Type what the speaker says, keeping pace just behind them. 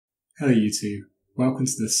Hello YouTube, welcome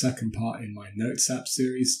to the second part in my Notes app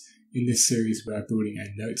series. In this series we are building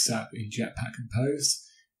a Notes app in Jetpack Compose.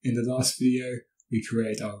 In the last video we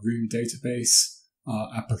created our room database, our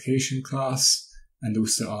application class, and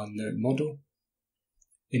also our note model.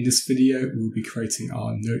 In this video we will be creating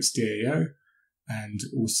our Notes DAO and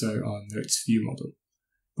also our Notes ViewModel.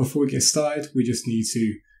 Before we get started, we just need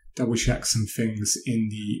to double check some things in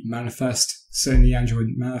the manifest. So in the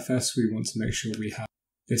Android manifest we want to make sure we have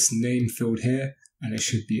this name field here, and it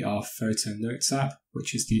should be our photo notes app,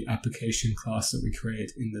 which is the application class that we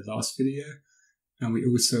created in the last video. And we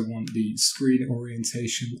also want the screen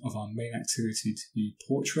orientation of our main activity to be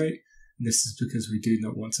portrait. And this is because we do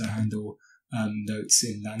not want to handle notes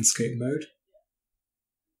in landscape mode.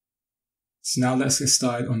 So now let's get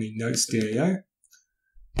started on the Notes DAO.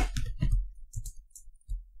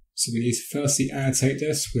 So we need to firstly annotate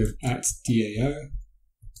this with @DAO.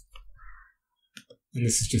 And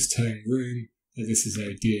this is just telling room that this is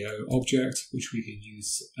a DAO object, which we can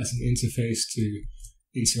use as an interface to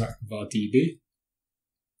interact with our DB.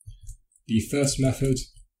 The first method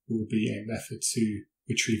will be a method to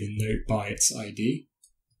retrieve a note by its ID.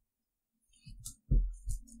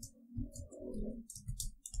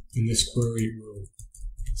 In this query, we'll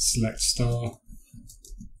select star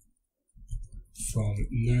from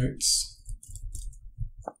notes,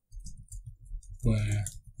 where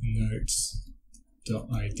notes.id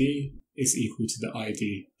is equal to the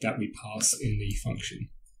ID that we pass in the function.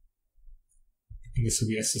 And this will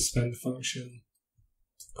be a suspend function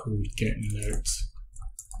called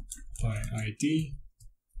getNoteById.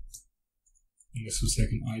 And this will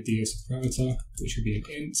take an ID as a parameter, which will be an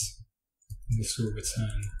int. And this will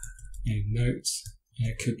return a note. And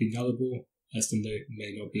it could be nullable, as the note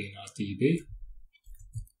may not be in our DB.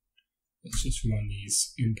 Let's just run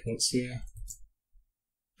these imports here.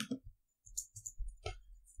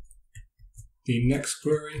 The next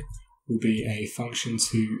query will be a function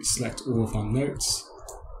to select all of our notes,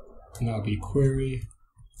 and that will be query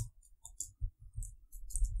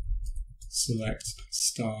select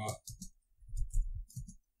star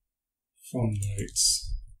from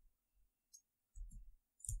notes,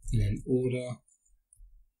 and then order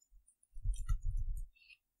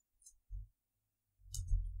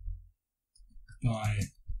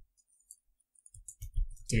by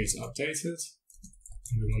date updated.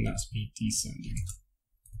 And we want that to be descending.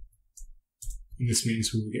 And this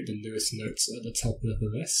means we will get the newest notes at the top of the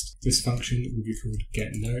list. This function will be called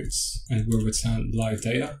getNotes and will return live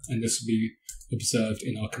data, and this will be observed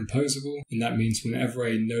in our composable, and that means whenever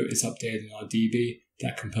a note is updated in our DB,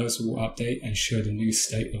 that composable will update and show the new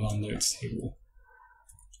state of our notes table.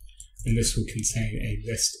 And this will contain a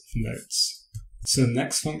list of notes. So the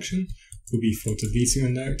next function will be for deleting a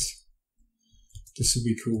note. This will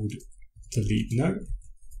be called delete note.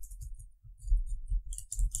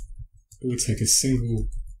 It will take a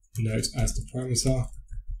single note as the parameter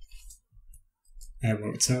and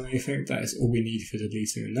won't return anything. That is all we need for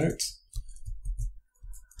deleting a note.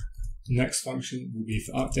 The next function will be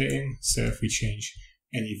for updating. So if we change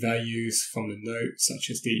any values from the note,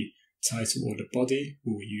 such as the title or the body,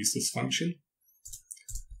 we will use this function.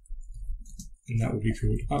 And that will be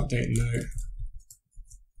called update note.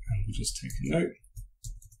 And we'll just take a note.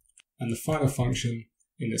 And the final function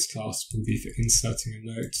in this class will be for inserting a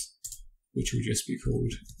note, which will just be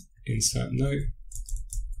called insert note,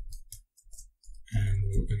 and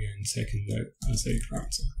we'll again take a note as a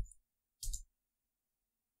parameter.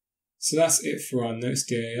 So that's it for our Notes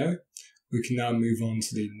DAO. We can now move on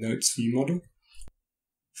to the Notes ViewModel.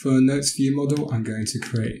 For a Notes ViewModel, I'm going to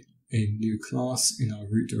create a new class in our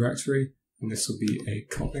root directory, and this will be a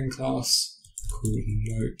Kotlin class called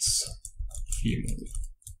Notes ViewModel.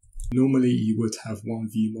 Normally you would have one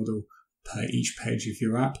view model per each page of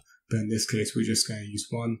your app, but in this case we're just going to use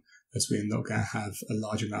one, as we're not going to have a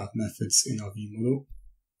large amount of methods in our view model.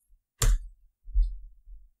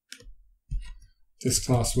 This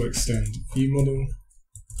class will extend ViewModel,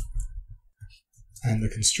 and the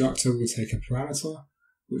constructor will take a parameter,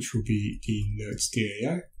 which will be the Notes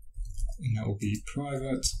DAO, and that will be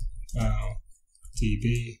private val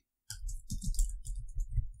db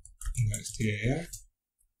Notes DAO.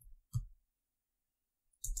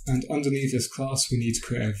 And underneath this class, we need to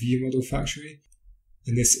create a ViewModel factory.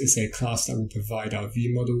 And this is a class that will provide our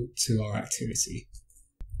ViewModel to our activity.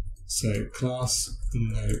 So class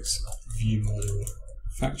Notes ViewModel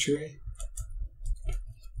factory.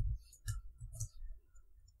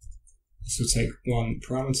 This will take one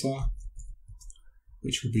parameter,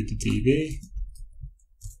 which will be the DB.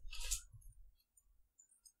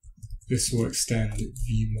 This will extend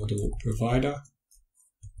ViewModel provider.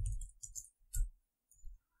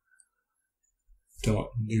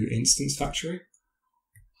 notes.newInstanceFactory.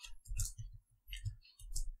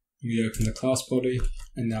 We open the class body,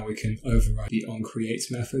 and now we can override the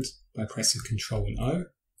onCreate method by pressing Ctrl and O,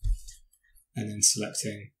 and then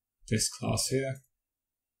selecting this class here.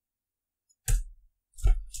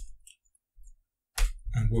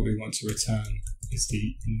 And what we want to return is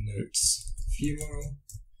the Notes ViewModel,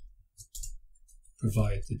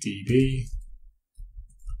 provide the DB,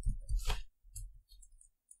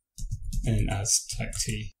 and then as type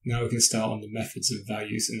T. Now we can start on the methods and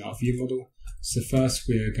values in our ViewModel. So first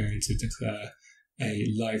we are going to declare a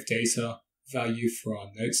live data value for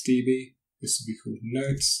our Notes DB. This will be called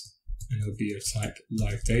Notes, and it'll be of type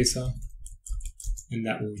live data, and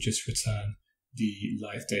that will just return the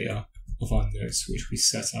live data of our notes which we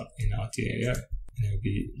set up in our DAO, and it will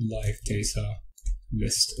be live data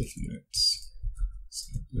list of notes.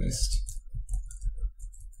 So list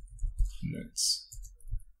notes.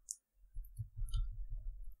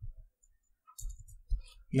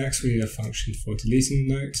 Next, we need a function for deleting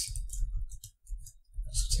the note.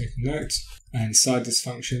 So take a note, and inside this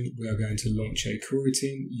function, we are going to launch a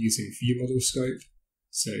coroutine using ViewModel scope.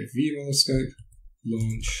 So ViewModel scope,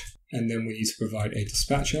 launch, and then we need to provide a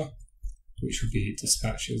dispatcher, which will be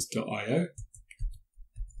dispatchers.io.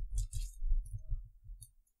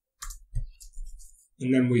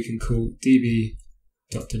 And then we can call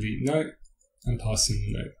db.deleteNote and pass in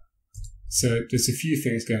the note. So there's a few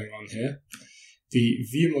things going on here. The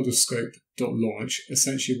ViewModel scope.launch,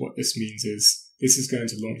 essentially what this means is this is going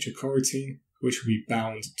to launch a coroutine which will be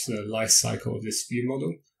bound to the life cycle of this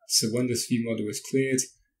ViewModel. So when this ViewModel is cleared,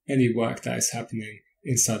 any work that is happening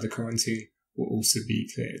inside the coroutine will also be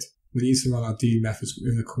cleared. We need to run our D methods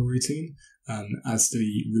within the coroutine, as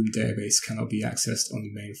the room database cannot be accessed on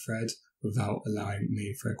the main thread without allowing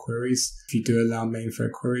main thread queries. If you do allow main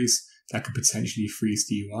thread queries, that could potentially freeze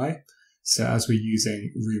the UI. So as we're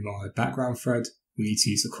using room on a background thread, we need to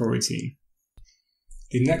use the coroutine.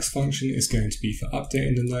 The next function is going to be for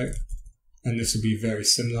updating the note, and this will be very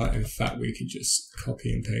similar. In fact, we could just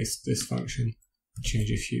copy and paste this function, change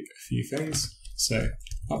a few things. So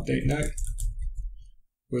update note.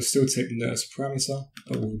 We'll still take the note as a parameter,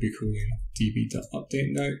 but we'll be calling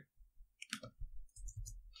db.updateNote.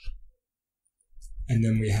 And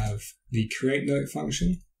then we have the createNote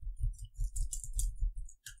function.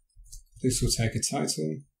 This will take a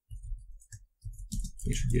title,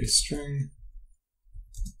 which will be a string,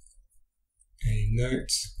 a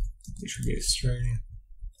note, which will be a string,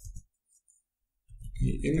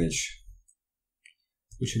 an image,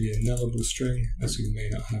 which will be a nullable string, as we may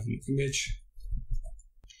not have an image.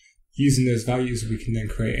 Using those values, we can then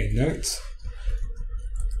create a note.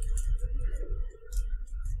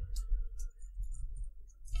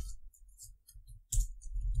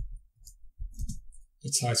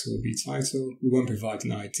 The title will be title. We won't provide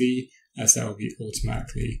an ID, as that will be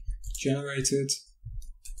automatically generated.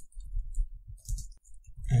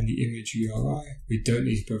 And the image URI, we don't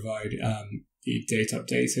need to provide the date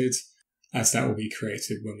updated, as that will be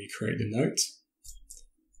created when we create the note.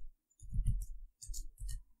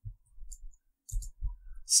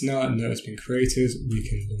 So now that note has been created, we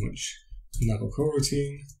can launch another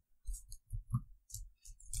coroutine.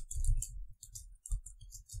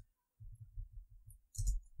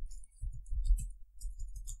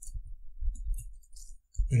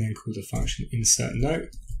 And then call the function insert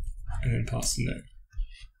note, and then pass the note.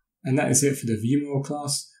 And that is it for the ViewModel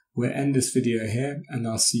class. We'll end this video here, and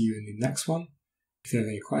I'll see you in the next one. If you have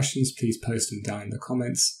any questions, please post them down in the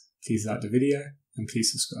comments. Please like the video, and please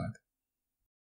subscribe.